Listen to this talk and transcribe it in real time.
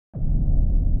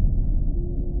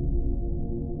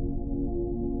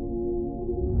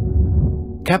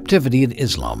Captivity in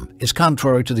Islam is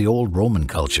contrary to the old Roman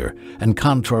culture and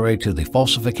contrary to the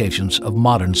falsifications of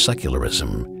modern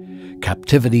secularism.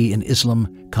 Captivity in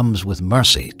Islam comes with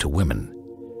mercy to women.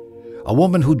 A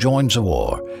woman who joins a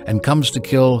war and comes to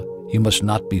kill, you must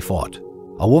not be fought.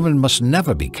 A woman must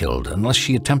never be killed unless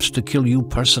she attempts to kill you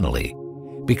personally,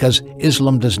 because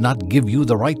Islam does not give you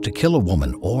the right to kill a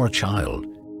woman or a child.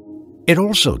 It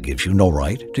also gives you no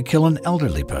right to kill an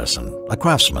elderly person, a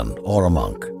craftsman, or a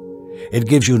monk. It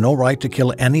gives you no right to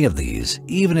kill any of these,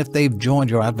 even if they've joined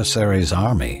your adversary's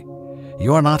army.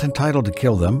 You are not entitled to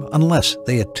kill them unless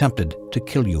they attempted to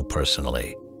kill you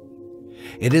personally.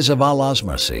 It is of Allah's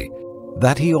mercy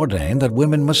that He ordained that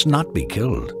women must not be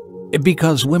killed,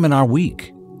 because women are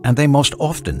weak, and they most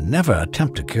often never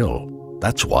attempt to kill.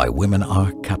 That's why women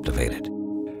are captivated.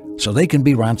 So they can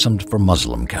be ransomed for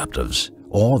Muslim captives,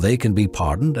 or they can be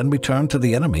pardoned and returned to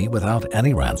the enemy without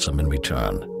any ransom in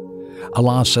return.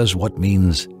 Allah says what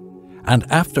means, "And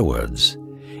afterwards,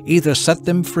 either set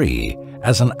them free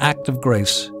as an act of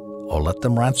grace, or let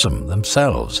them ransom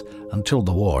themselves until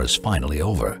the war is finally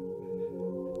over."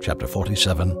 Chapter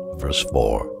 47, verse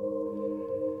 4.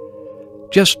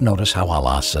 Just notice how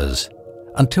Allah says,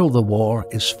 "until the war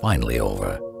is finally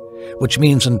over," which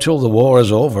means until the war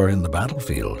is over in the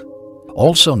battlefield.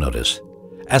 Also notice,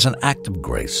 "as an act of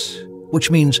grace,"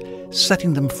 which means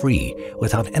setting them free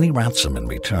without any ransom in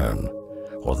return,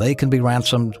 or they can be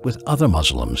ransomed with other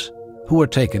Muslims who are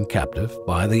taken captive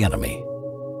by the enemy.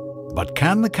 But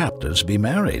can the captives be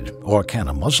married, or can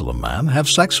a Muslim man have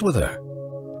sex with her?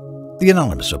 The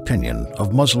anonymous opinion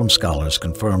of Muslim scholars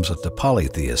confirms that the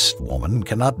polytheist woman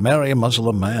cannot marry a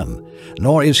Muslim man,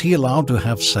 nor is he allowed to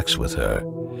have sex with her.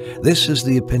 This is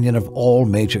the opinion of all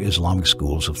major Islamic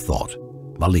schools of thought: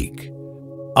 Malik,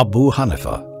 Abu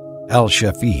Hanifa,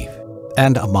 Al-Shafi'i,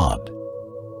 and Ahmad.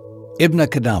 Ibn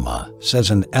Qudama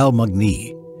says in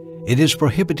Al-Mughni, it is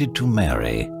prohibited to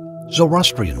marry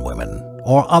Zoroastrian women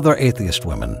or other atheist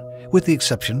women, with the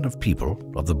exception of people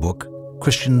of the book,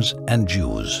 Christians and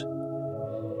Jews.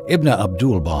 Ibn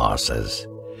Abdul Bar says,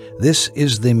 this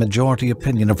is the majority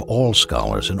opinion of all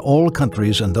scholars in all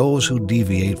countries, and those who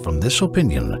deviate from this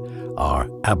opinion are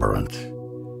aberrant.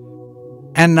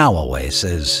 And Nawawi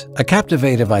says, a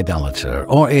captivative idolater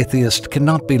or atheist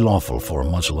cannot be lawful for a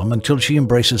Muslim until she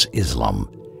embraces Islam.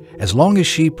 As long as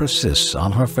she persists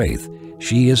on her faith,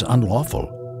 she is unlawful.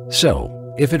 So,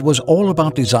 if it was all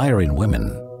about desiring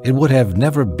women, it would have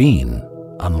never been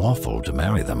unlawful to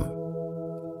marry them.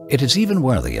 It is even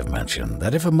worthy of mention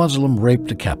that if a Muslim raped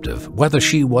a captive, whether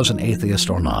she was an atheist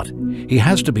or not, he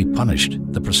has to be punished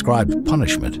the prescribed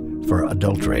punishment for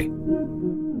adultery.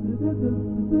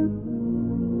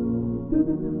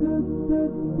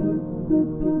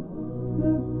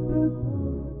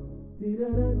 Da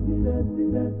da da da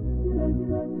da da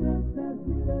da da da.